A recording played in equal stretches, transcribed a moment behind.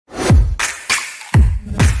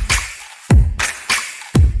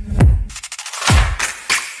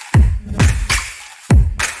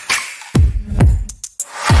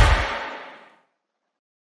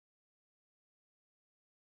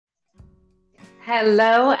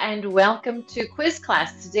Hello and welcome to quiz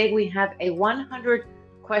class. Today we have a 100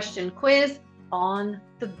 question quiz on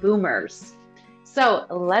the boomers. So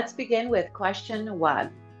let's begin with question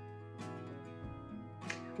 1.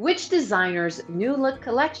 Which designer's New Look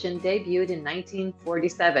collection debuted in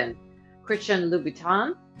 1947? Christian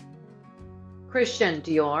Louboutin, Christian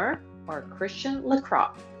Dior, or Christian Lacroix?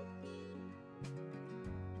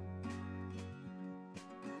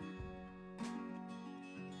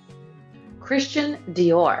 Christian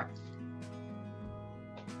Dior.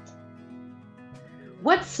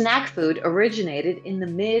 What snack food originated in the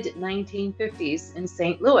mid-1950s in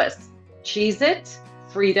St. Louis? Cheez-It,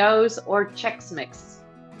 Fritos, or Chex Mix?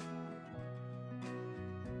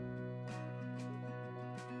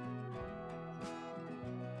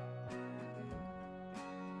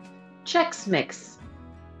 Chex Mix.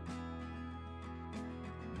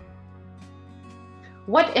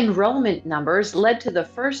 What enrollment numbers led to the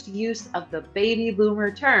first use of the baby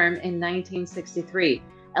boomer term in 1963?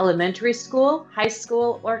 Elementary school, high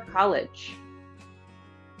school, or college?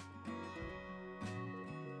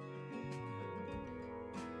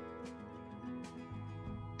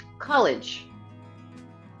 College.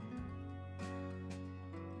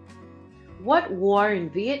 What war in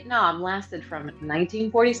Vietnam lasted from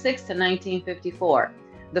 1946 to 1954?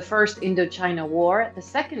 The First Indochina War, the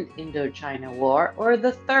Second Indochina War, or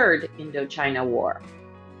the Third Indochina War?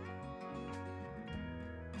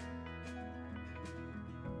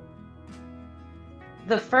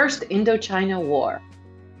 The First Indochina War.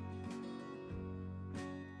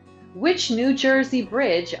 Which New Jersey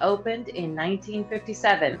bridge opened in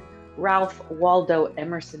 1957? Ralph Waldo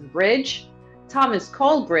Emerson Bridge, Thomas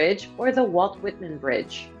Cole Bridge, or the Walt Whitman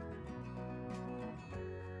Bridge?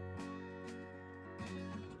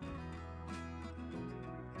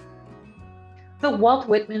 The Walt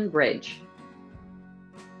Whitman Bridge.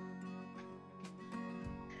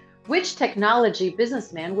 Which technology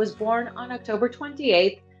businessman was born on October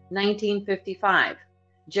 28, 1955?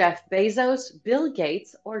 Jeff Bezos, Bill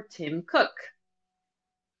Gates, or Tim Cook?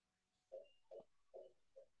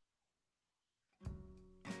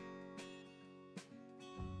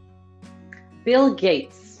 Bill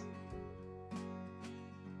Gates.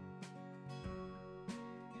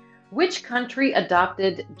 Which country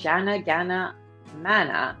adopted Jana Gana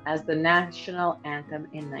Mana as the national anthem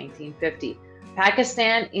in 1950?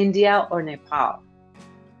 Pakistan, India, or Nepal?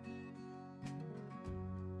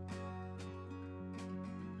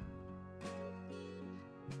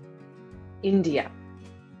 India.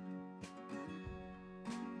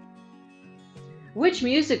 Which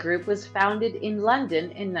music group was founded in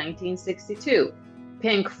London in 1962?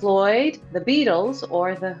 Pink Floyd, the Beatles,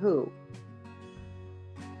 or The Who?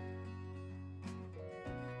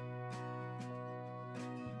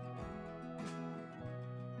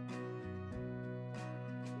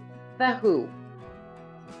 The Who.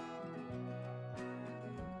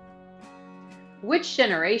 Which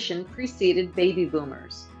generation preceded baby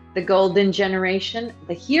boomers? The Golden Generation,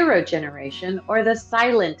 the Hero Generation, or the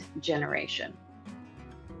Silent Generation?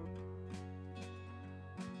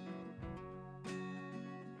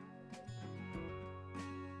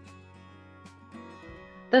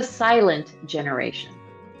 The Silent Generation.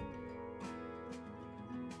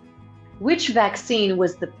 Which vaccine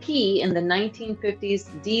was the P in the 1950s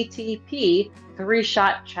DTP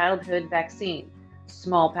 3-shot childhood vaccine?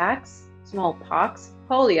 Smallpox,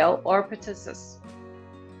 polio, or pertussis?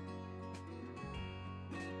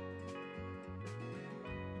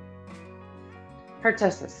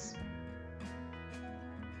 Pertussis.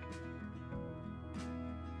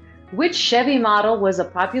 Which Chevy model was a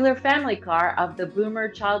popular family car of the boomer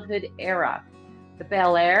childhood era? The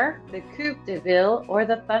Bel Air, the Coupe de Ville, or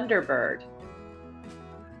the Thunderbird?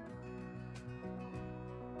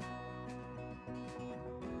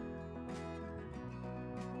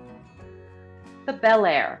 The Bel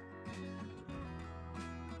Air.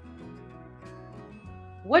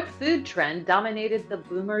 What food trend dominated the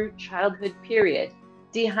boomer childhood period?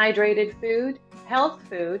 Dehydrated food, health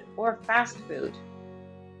food, or fast food?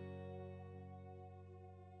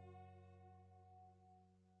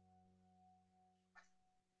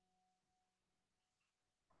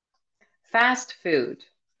 Fast food.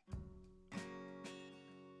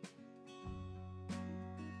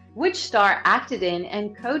 Which star acted in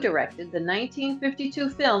and co-directed the 1952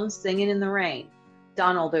 film Singin' in the Rain?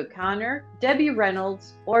 Donald O'Connor, Debbie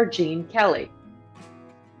Reynolds, or Gene Kelly?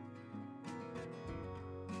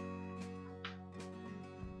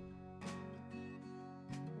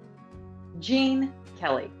 Gene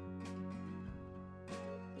Kelly.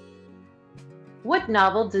 What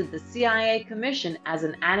novel did the CIA commission as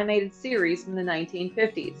an animated series in the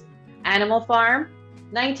 1950s? Animal Farm,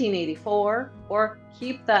 1984, or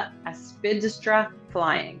Keep the Aspidistra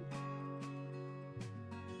Flying?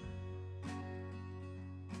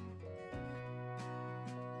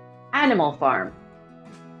 Animal Farm.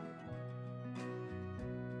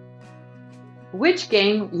 Which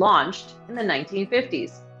game launched in the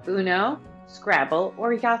 1950s? Uno, Scrabble,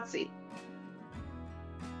 or Yahtzee?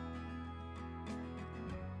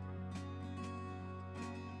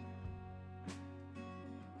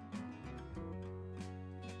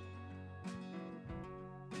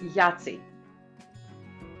 Yahtzee.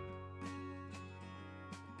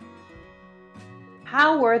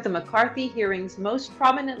 How were the McCarthy hearings most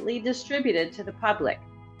prominently distributed to the public?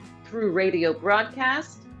 Through radio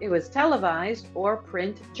broadcast, it was televised, or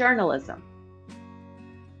print journalism?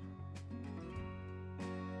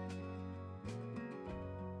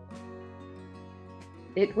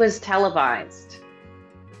 It was televised.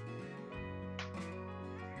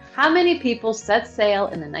 How many people set sail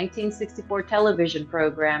in the 1964 television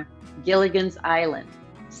program Gilligan's Island?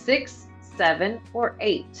 6, 7, or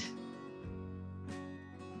 8?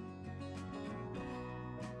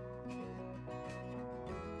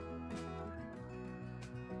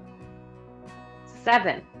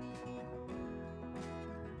 7.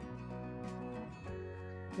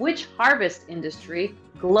 Which harvest industry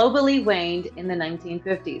globally waned in the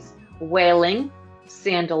 1950s? Whaling,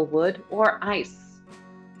 sandalwood, or ice?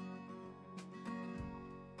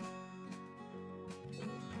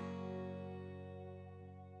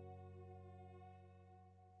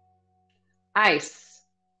 Ice.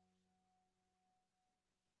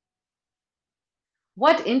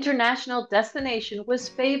 What international destination was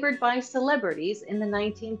favored by celebrities in the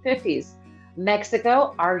 1950s?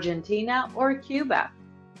 Mexico, Argentina, or Cuba?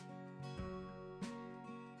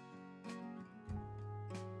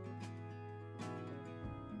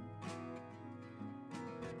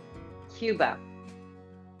 Cuba.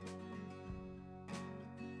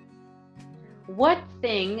 What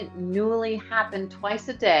thing newly happened twice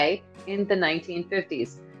a day in the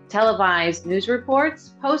 1950s? Televised news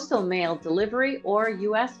reports, postal mail delivery, or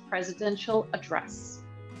U.S. presidential address?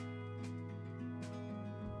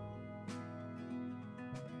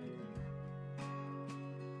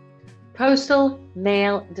 Postal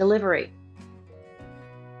mail delivery.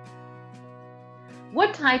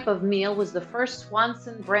 What type of meal was the first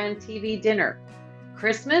Swanson brand TV dinner?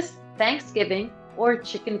 Christmas, Thanksgiving, or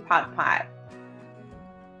chicken pot pie?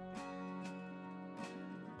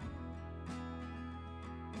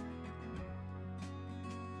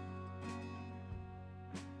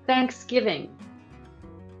 Thanksgiving.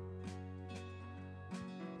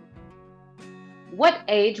 What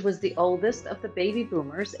age was the oldest of the baby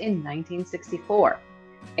boomers in 1964?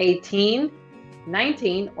 18,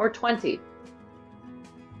 19, or 20?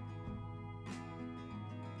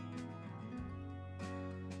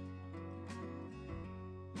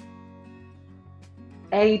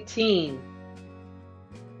 18.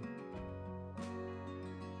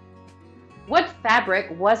 What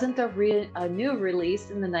fabric wasn't a new release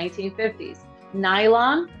in the 1950s?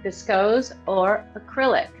 Nylon, viscose, or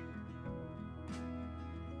acrylic?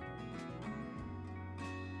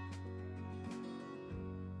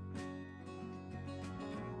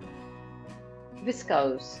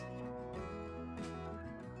 Viscose.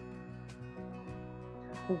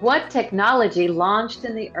 What technology launched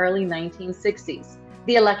in the early 1960s?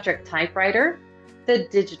 The electric typewriter, the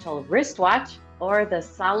digital wristwatch, or the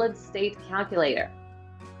solid-state calculator?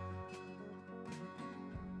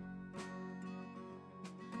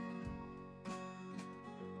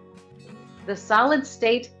 The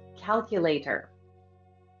solid-state calculator.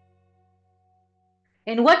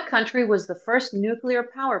 In what country was the first nuclear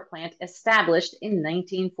power plant established in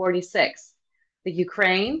 1946? The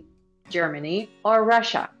Ukraine, Germany, or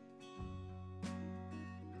Russia?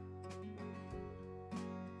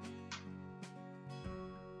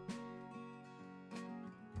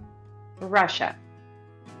 Russia.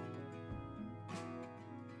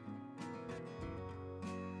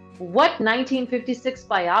 What 1956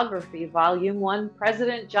 biography volume won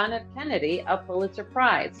President John F. Kennedy a Pulitzer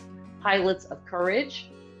Prize? Pilots of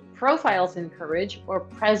Courage, Profiles in Courage, or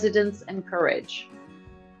Presidents and Courage?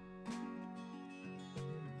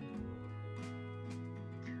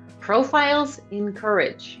 Profiles in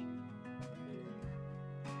Courage.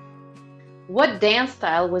 What dance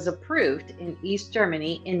style was approved in East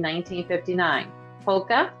Germany in 1959?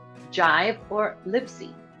 Polka, jive, or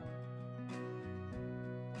lipsy?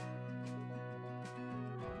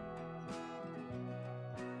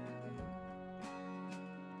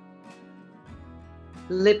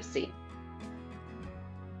 Lipsy.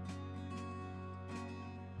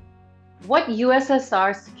 What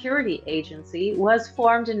USSR Security Agency was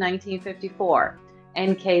formed in 1954?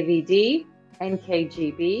 NKVD,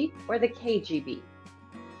 NKGB, or the KGB?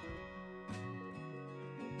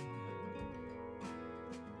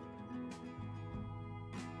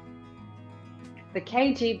 The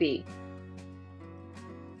KGB.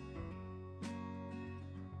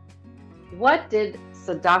 What did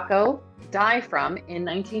Sadako die from in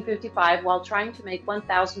 1955 while trying to make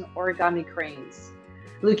 1,000 origami cranes?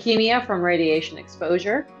 Leukemia from radiation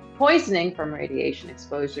exposure, poisoning from radiation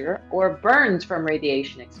exposure, or burns from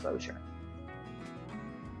radiation exposure?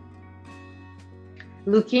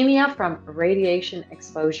 Leukemia from radiation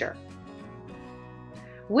exposure.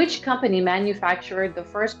 Which company manufactured the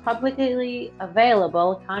first publicly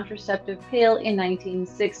available contraceptive pill in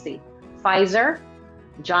 1960? Pfizer,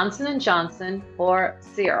 Johnson & Johnson, or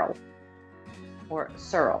Searle?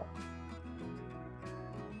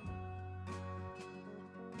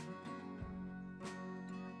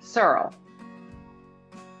 Searle.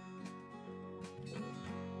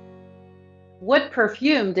 What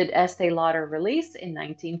perfume did Estee Lauder release in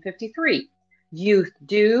 1953? Youth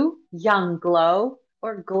Dew, Young Glow,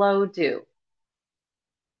 or Glow Dew?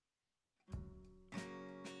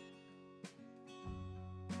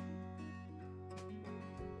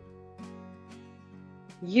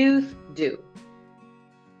 Youth Dew.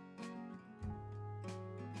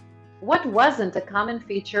 What wasn't a common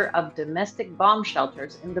feature of domestic bomb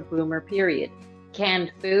shelters in the Boomer period?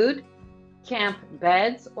 Canned food, camp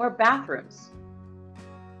beds, or bathrooms?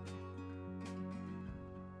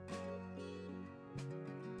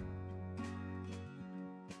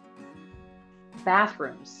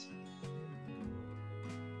 Bathrooms.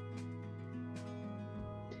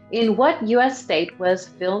 In what U.S. state was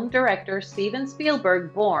film director Steven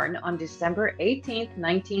Spielberg born on December 18,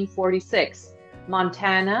 1946?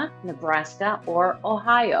 Montana, Nebraska, or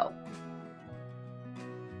Ohio?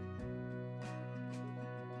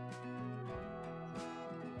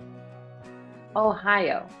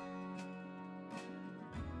 Ohio.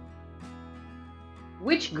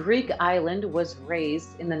 Which Greek island was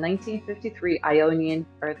razed in the 1953 Ionian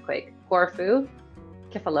earthquake? Corfu,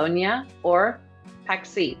 Kefalonia, or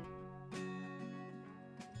Paxi?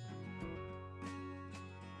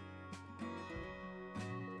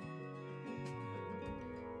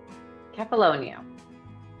 Kefalonia.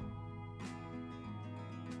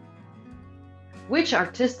 Which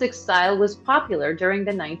artistic style was popular during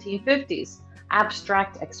the 1950s?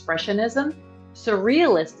 Abstract Expressionism,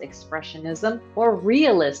 Surrealist Expressionism, or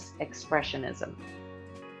Realist Expressionism?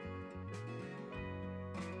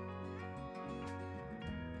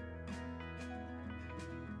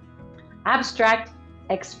 Abstract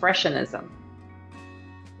Expressionism.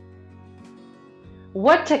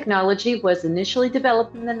 What technology was initially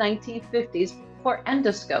developed in the 1950s for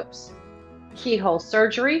endoscopes? Keyhole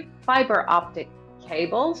surgery, fiber optic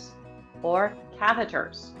cables, or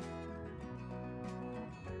catheters?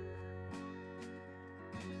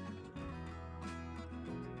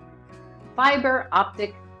 Fiber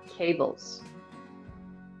optic cables.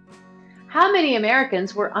 How many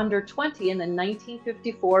Americans were under 20 in the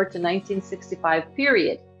 1954 to 1965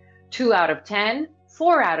 period? 2 out of 10,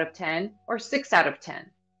 4 out of 10, or 6 out of 10?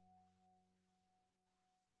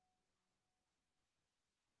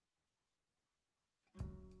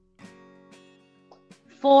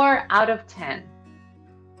 Four out of 10.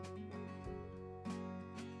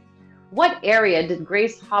 What area did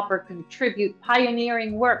Grace Hopper contribute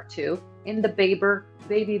pioneering work to in the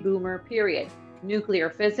baby boomer period? Nuclear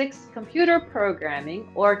physics, computer programming,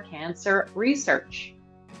 or cancer research?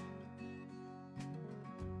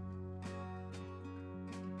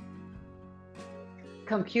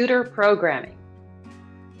 Computer programming.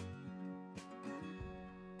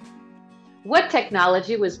 What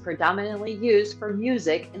technology was predominantly used for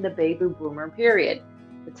music in the baby boomer period?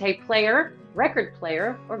 The tape player, record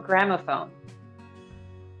player, or gramophone?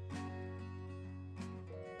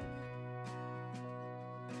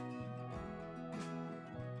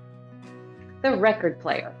 The record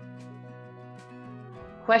player.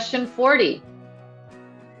 Question 40.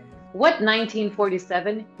 What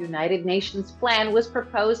 1947 United Nations plan was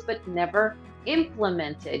proposed but never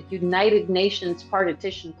implemented? United Nations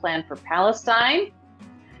Partition Plan for Palestine,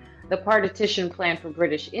 the Partition Plan for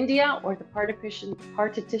British India, or the Partition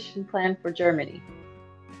Plan for Germany?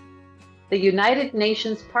 The United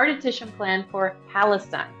Nations Partition Plan for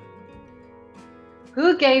Palestine.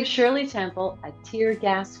 Who gave Shirley Temple a tear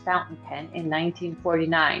gas fountain pen in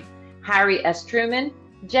 1949? Harry S. Truman,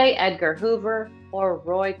 J. Edgar Hoover, or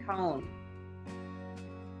Roy Cohn?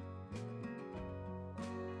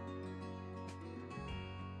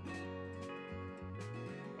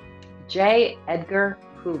 J. Edgar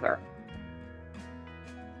Hoover.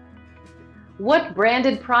 What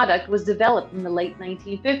branded product was developed in the late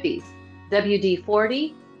 1950s?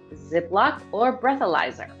 WD-40, Ziploc, or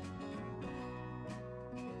breathalyzer?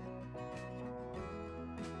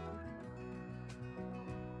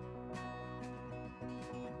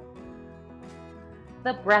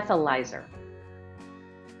 The breathalyzer.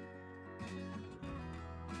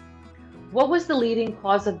 What was the leading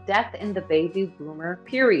cause of death in the baby boomer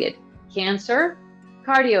period? Cancer,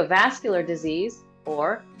 cardiovascular disease,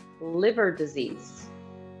 or liver disease?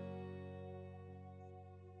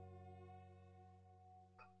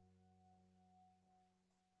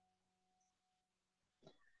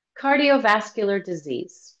 Cardiovascular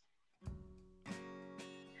disease.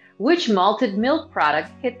 Which malted milk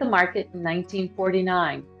product hit the market in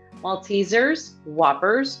 1949? Maltesers,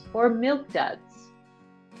 Whoppers, or Milk Duds?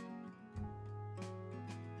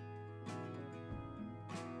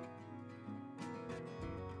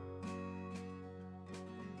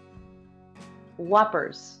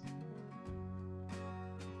 Whoppers.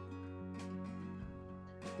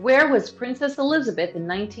 Where was Princess Elizabeth in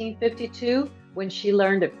 1952 when she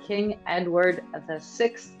learned of King Edward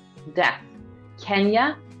VI's death?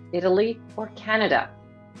 Kenya, Italy, or Canada?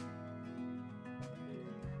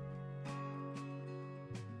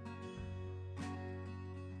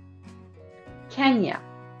 Kenya.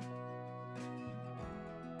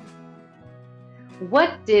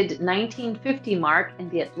 What did 1950 mark in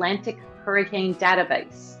the Atlantic Hurricane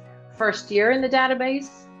Database? First year in the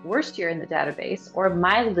database, worst year in the database, or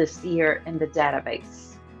mildest year in the database?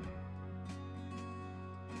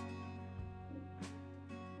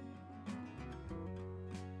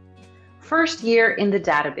 First year in the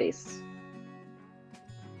database.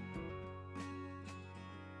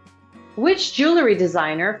 Which jewelry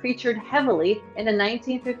designer featured heavily in the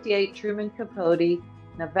 1958 Truman Capote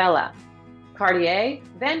novella? Cartier,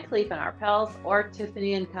 Van Cleef & Arpels, or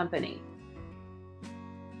Tiffany & Company?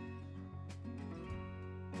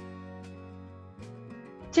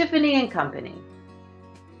 Tiffany & Company.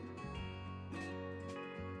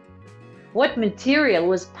 What material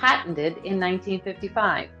was patented in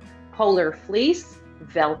 1955? Polar fleece,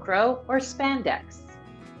 Velcro, or spandex?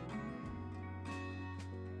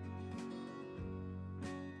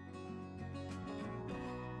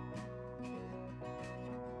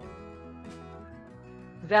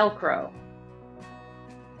 Velcro.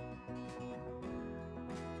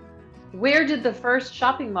 Where did the first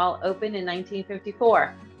shopping mall open in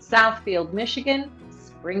 1954? Southfield, Michigan,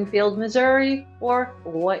 Springfield, Missouri, or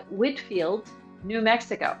Whitfield, New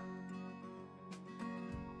Mexico?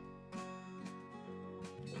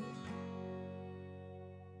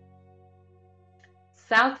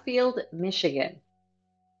 Southfield, Michigan.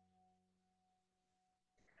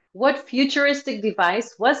 What futuristic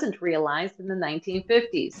device wasn't realized in the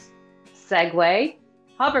 1950s? Segway,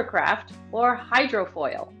 hovercraft, or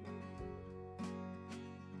hydrofoil?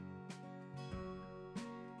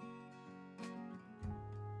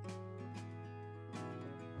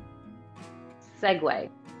 Segway.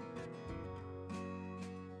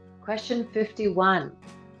 Question 51.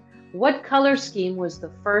 What color scheme was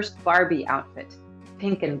the first Barbie outfit?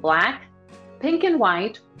 Pink and black, pink and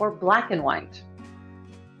white, or black and white?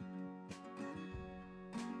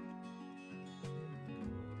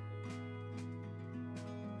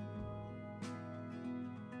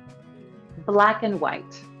 Black and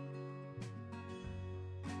white.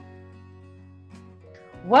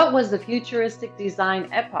 What was the futuristic design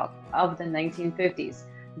epoch of the 1950s?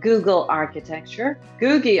 Google architecture,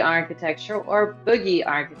 Googie architecture, or Boogie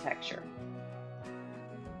architecture?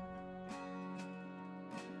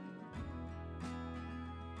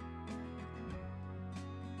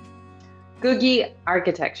 Googie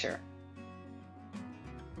architecture.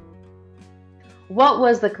 What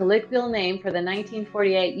was the colloquial name for the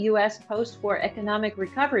 1948 U.S. post-war economic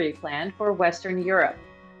recovery plan for Western Europe?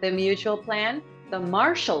 The Mutual Plan, the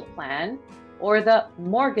Marshall Plan, or the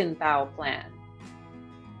Morgenthau Plan?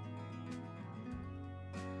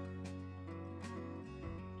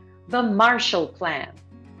 The Marshall Plan.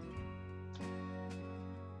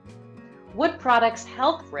 What products'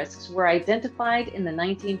 health risks were identified in the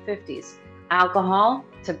 1950s? Alcohol,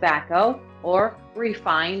 tobacco, or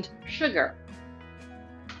refined sugar?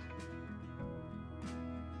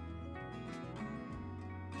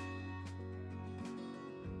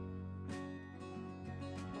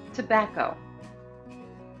 Tobacco.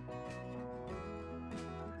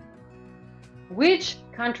 Which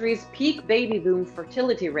country's peak baby boom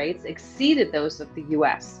fertility rates exceeded those of the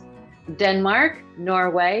US? Denmark,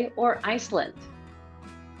 Norway, or Iceland?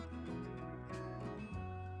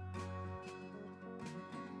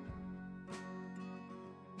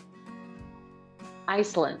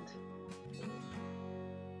 Iceland.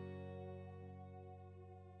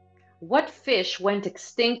 What fish went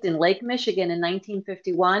extinct in Lake Michigan in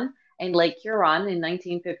 1951 and Lake Huron in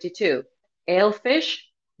 1952? Alefish,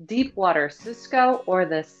 deepwater cisco, or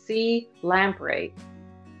the sea lamprey?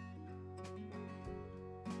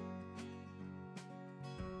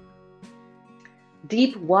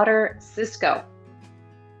 Deepwater cisco.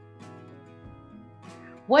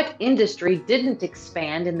 What industry didn't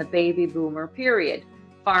expand in the baby boomer period?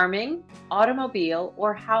 Farming, automobile,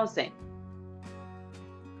 or housing?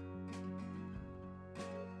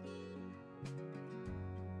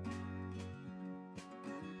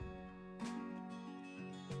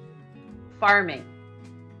 Farming.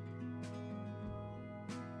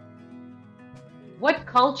 What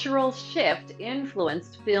cultural shift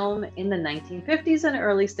influenced film in the 1950s and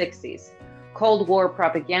early 60s? Cold War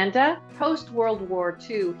propaganda, post-World War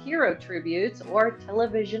II hero tributes, or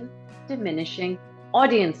television diminishing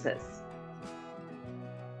audiences?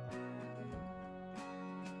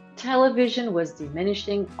 Television was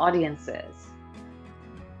diminishing audiences.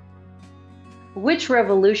 Which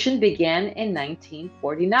revolution began in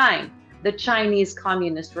 1949? The Chinese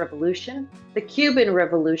Communist Revolution, the Cuban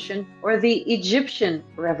Revolution, or the Egyptian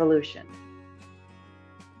Revolution?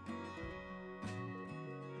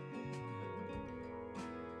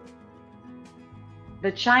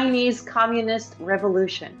 The Chinese Communist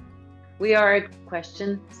Revolution. We are at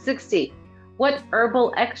question 60. What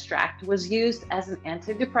herbal extract was used as an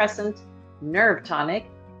antidepressant, nerve tonic,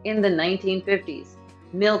 in the 1950s?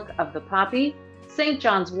 Milk of the poppy, St.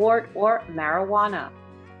 John's wort, or marijuana?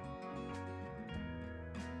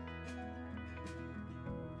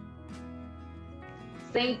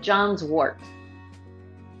 St. John's wort.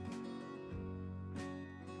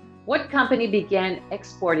 What company began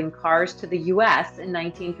exporting cars to the US in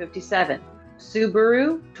 1957?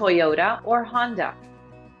 Subaru, Toyota, or Honda?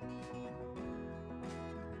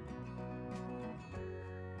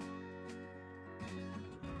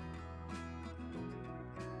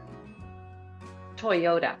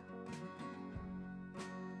 Toyota.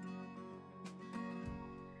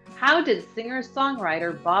 How did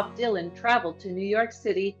singer-songwriter Bob Dylan travel to New York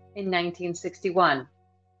City in 1961?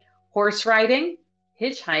 Horse riding,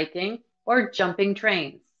 hitchhiking, or jumping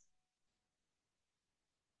trains?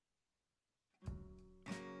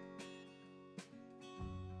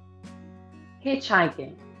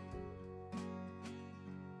 Hitchhiking.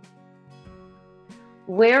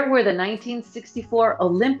 Where were the 1964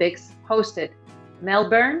 Olympics hosted?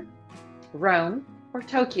 Melbourne, Rome, or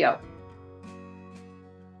Tokyo?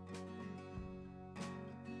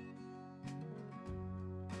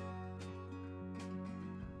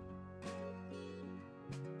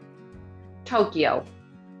 Tokyo.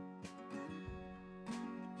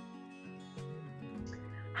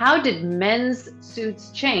 How did men's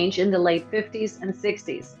suits change in the late 50s and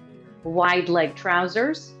 60s? Wide leg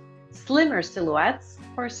trousers, slimmer silhouettes,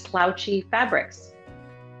 or slouchy fabrics?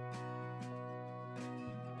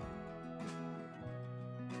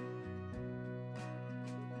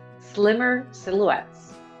 Slimmer silhouettes.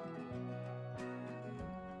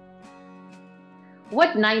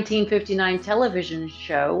 What 1959 television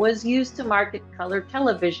show was used to market color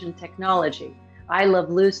television technology? I Love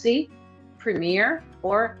Lucy, Premiere,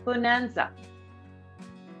 or Bonanza?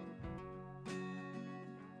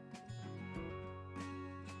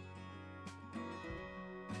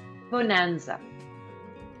 Bonanza.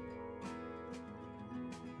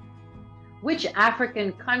 Which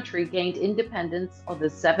African country gained independence on the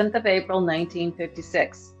 7th of April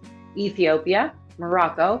 1956? Ethiopia,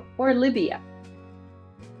 Morocco, or Libya?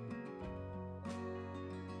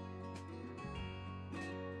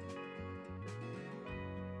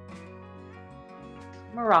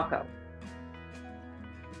 Morocco.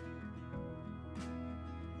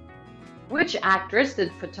 Which actress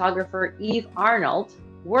did photographer Eve Arnold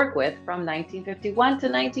work with from 1951 to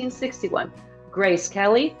 1961? Grace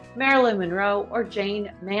Kelly, Marilyn Monroe, or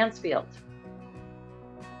Jane Mansfield?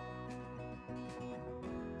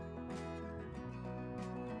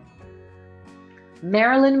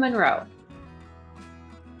 Marilyn Monroe.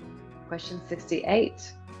 Question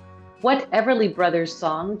 68. What Everly Brothers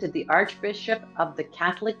song did the Archbishop of the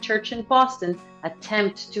Catholic Church in Boston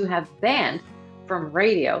attempt to have banned from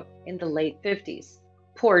radio in the late 50s?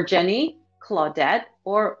 Poor Jenny, Claudette,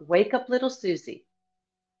 or Wake Up Little Susie?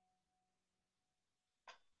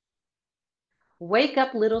 Wake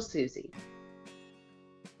Up Little Susie.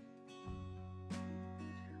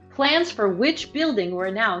 Plans for which building were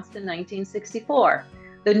announced in 1964?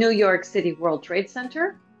 The New York City World Trade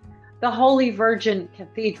Center, the Holy Virgin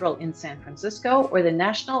Cathedral in San Francisco, or the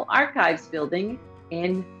National Archives building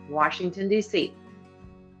in Washington, D.C.?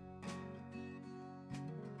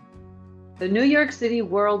 The New York City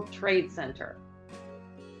World Trade Center.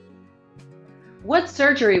 What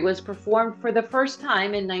surgery was performed for the first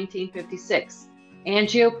time in 1956?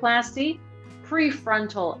 Angioplasty,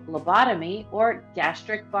 prefrontal lobotomy, or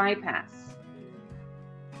gastric bypass?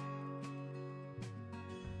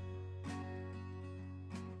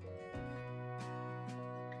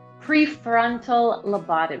 Prefrontal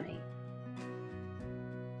lobotomy.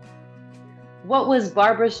 What was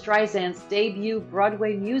Barbra Streisand's debut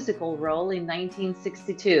Broadway musical role in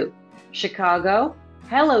 1962? Chicago,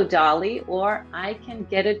 Hello Dolly, or I Can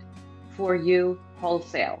Get It For You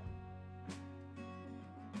Wholesale?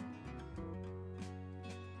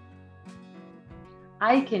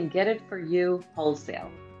 I Can Get It For You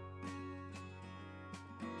Wholesale.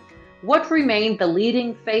 What remained the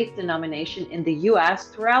leading faith denomination in the U.S.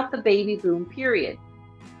 throughout the baby boom period?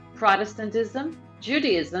 Protestantism,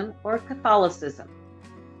 Judaism, or Catholicism?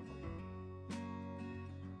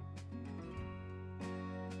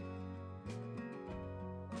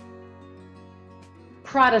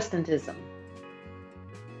 Protestantism.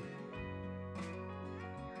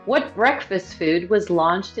 What breakfast food was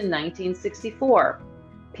launched in 1964?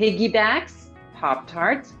 Piggybacks,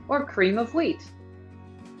 Pop-Tarts, or cream of wheat?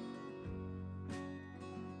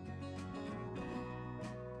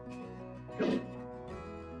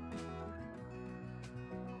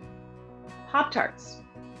 Pop-Tarts.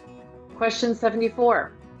 Question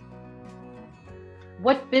 74.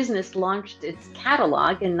 What business launched its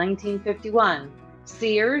catalog in 1951?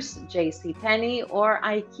 Sears, JCPenney, or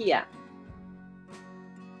IKEA?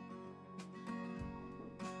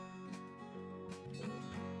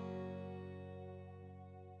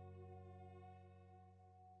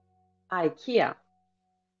 IKEA.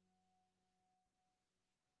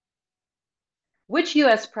 Which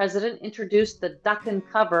U.S. president introduced the duck and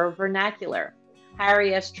cover vernacular?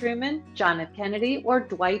 Harry S. Truman, John F. Kennedy, or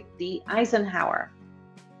Dwight D. Eisenhower?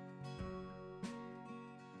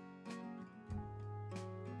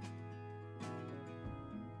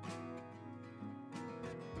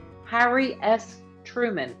 Harry S.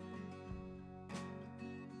 Truman.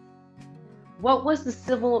 What was the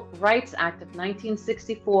Civil Rights Act of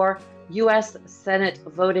 1964 U.S. Senate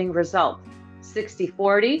voting result?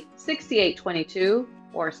 60-40, 68-22,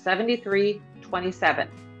 or 73-27?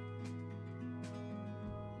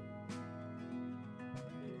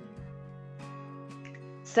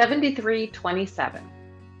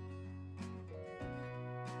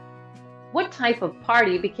 What type of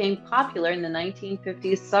party became popular in the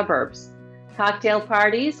 1950s suburbs? Cocktail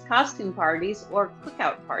parties, costume parties, or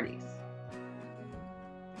cookout parties?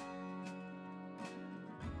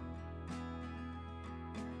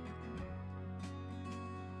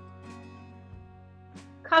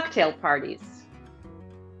 Cocktail parties.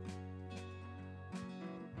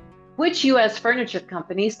 Which U.S. furniture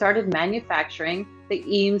company started manufacturing the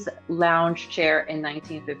Eames lounge chair in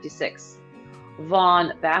 1956?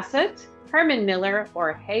 Vaughan Bassett, Herman Miller,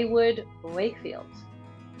 or Haywood Wakefield?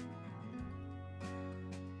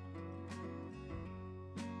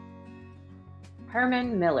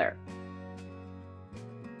 Herman Miller.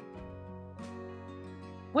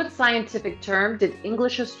 What scientific term did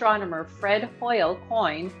English astronomer Fred Hoyle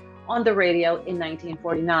coin on the radio in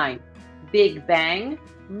 1949? Big Bang,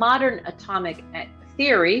 modern atomic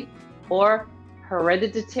theory, or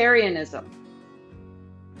hereditarianism?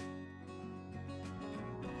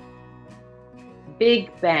 Big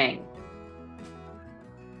Bang.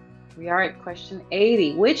 We are at question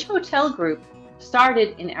 80. Which hotel group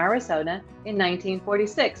started in Arizona in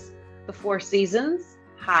 1946? The Four Seasons,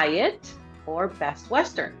 Hyatt, or Best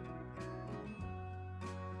Western?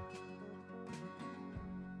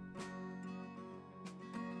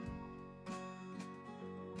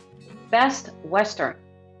 Best Western.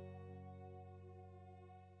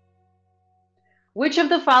 Which of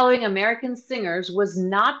the following American singers was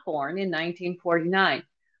not born in 1949?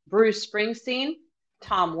 Bruce Springsteen,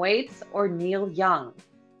 Tom Waits, or Neil Young?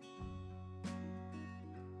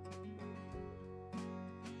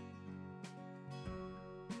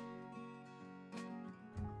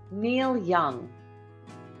 Neil Young.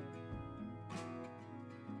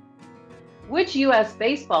 Which U.S.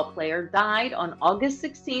 baseball player died on August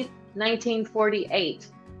 16, 1948?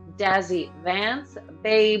 Dazzy Vance,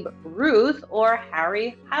 Babe Ruth, or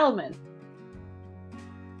Harry Heilmann?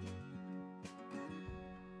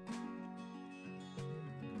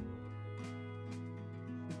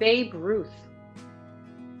 Babe Ruth.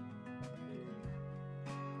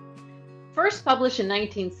 First published in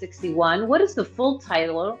 1961, what is the full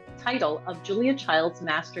title of Julia Child's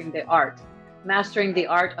Mastering the Art? Mastering the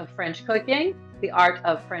Art of French Cooking, the Art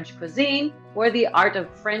of French Cuisine, or the Art of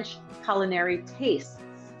French Culinary Tastes?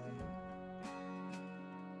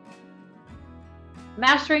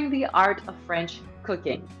 Mastering the art of French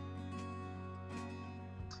cooking.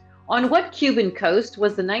 On what Cuban coast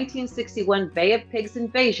was the 1961 Bay of Pigs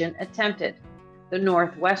invasion attempted? The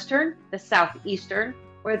northwestern, the southeastern,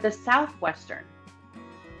 or the southwestern?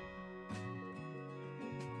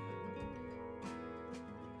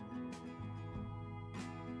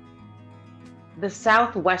 The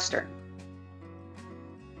southwestern.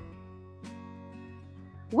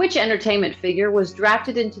 Which entertainment figure was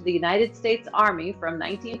drafted into the United States Army from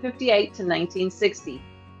 1958 to 1960?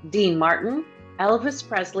 Dean Martin, Elvis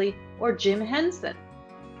Presley, or Jim Henson?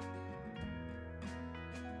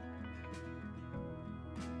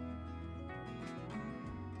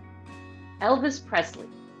 Elvis Presley.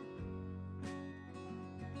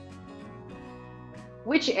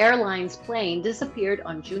 Which airline's plane disappeared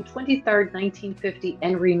on June 23, 1950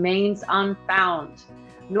 and remains unfound?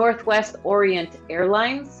 Northwest Orient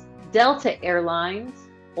Airlines, Delta Airlines,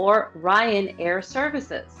 or Ryan Air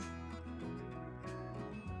Services?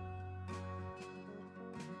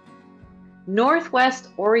 Northwest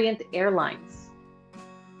Orient Airlines.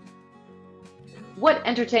 What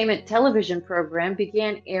entertainment television program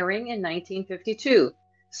began airing in 1952?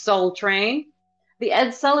 Soul Train, The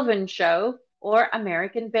Ed Sullivan Show, or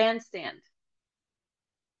American Bandstand?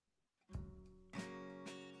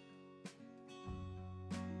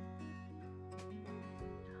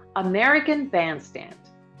 American Bandstand.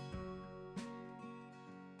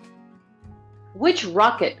 Which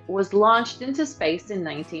rocket was launched into space in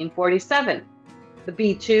 1947? The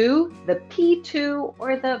B-2, the P-2,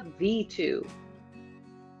 or the V-2?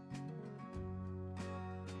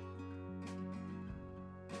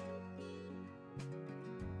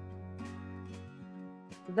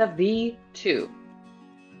 The V-2.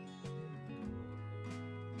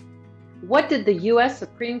 What did the U.S.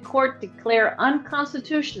 Supreme Court declare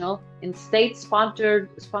unconstitutional in state-sponsored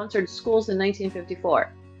schools in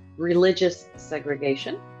 1954? Religious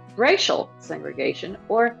segregation, racial segregation,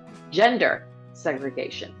 or gender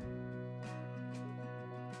segregation?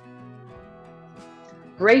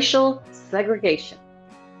 Racial segregation.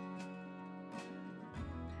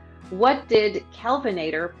 What did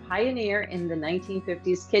Kelvinator pioneer in the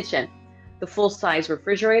 1950s kitchen? The full-size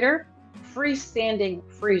refrigerator, freestanding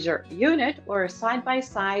freezer unit, or a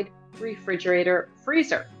side-by-side refrigerator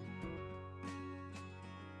freezer?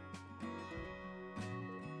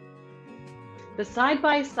 The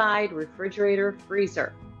side-by-side refrigerator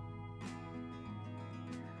freezer.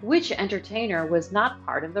 Which entertainer was not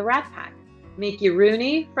part of the Rat Pack? Mickey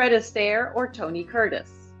Rooney, Fred Astaire, or Tony Curtis?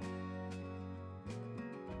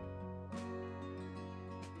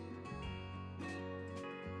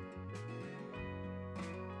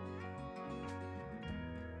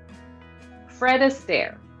 Fred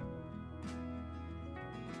Astaire.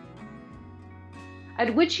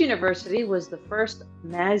 At which university was the first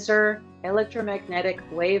maser electromagnetic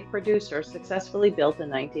wave producer successfully built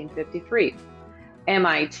in 1953?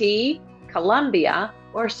 MIT, Columbia,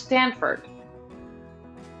 or Stanford?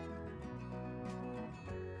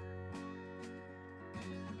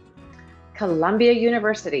 Columbia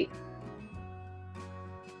University.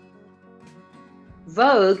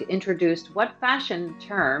 Vogue introduced what fashion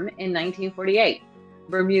term in 1948?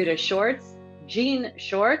 Bermuda shorts, jean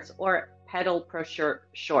shorts, or pedal pusher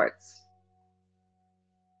shorts?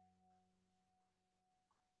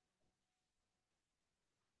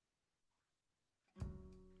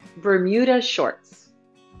 Bermuda shorts.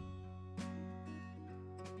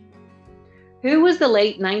 Who was the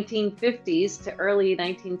late 1950s to early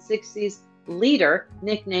 1960s leader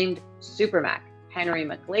nicknamed Supermac? Henry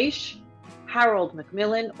McLeish, Harold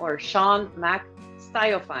Macmillan, or Sean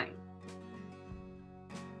McStiofine?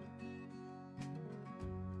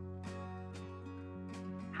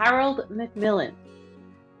 Harold Macmillan.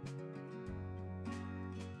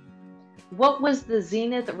 What was the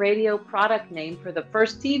Zenith radio product name for the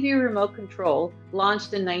first TV remote control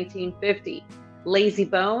launched in 1950? Lazy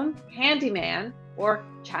Bone, Handyman, or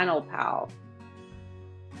Channel Pal?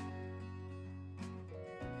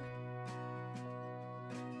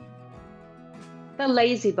 The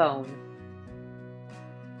Lazy Bone.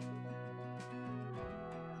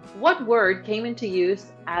 What word came into use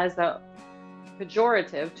as a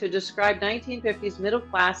pejorative to describe 1950s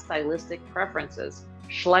middle-class stylistic preferences?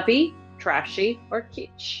 Schleppy, trashy, or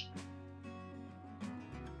kitsch?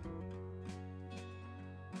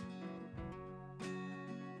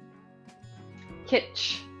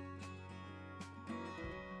 Kitsch.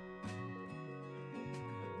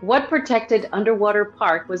 What protected underwater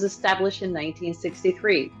park was established in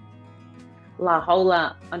 1963? La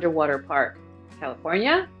Jolla Underwater Park,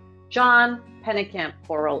 California, John Pennicamp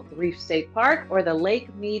Coral Reef State Park, or the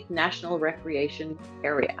Lake Mead National Recreation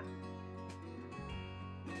Area?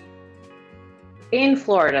 In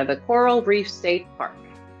Florida, the Coral Reef State Park.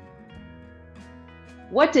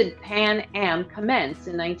 What did Pan Am commence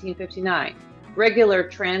in 1959? Regular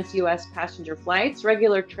trans-US passenger flights,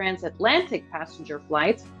 regular transatlantic passenger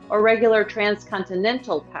flights, or regular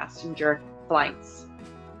transcontinental passenger flights?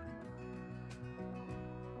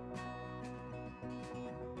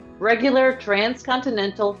 Regular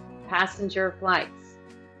transcontinental passenger flights.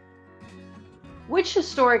 Which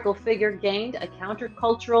historical figure gained a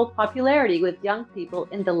countercultural popularity with young people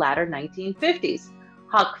in the latter 1950s?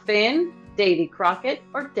 Huck Finn, Davy Crockett,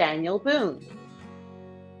 or Daniel Boone?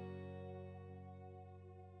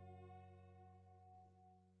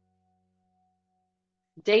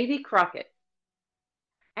 Davy Crockett.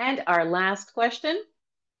 And our last question.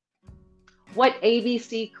 What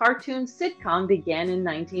ABC cartoon sitcom began in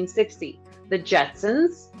 1960? The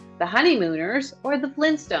Jetsons, the Honeymooners, or the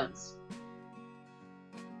Flintstones?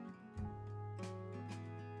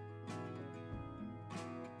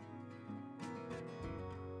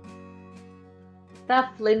 The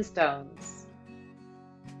Flintstones.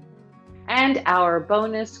 And our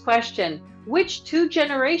bonus question, which two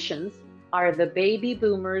generations are the baby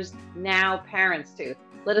boomers now parents to?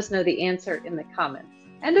 Let us know the answer in the comments.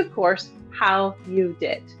 And of course, how you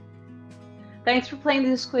did. Thanks for playing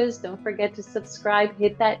this quiz. Don't forget to subscribe,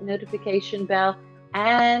 hit that notification bell,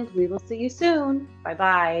 and we will see you soon.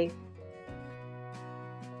 Bye-bye.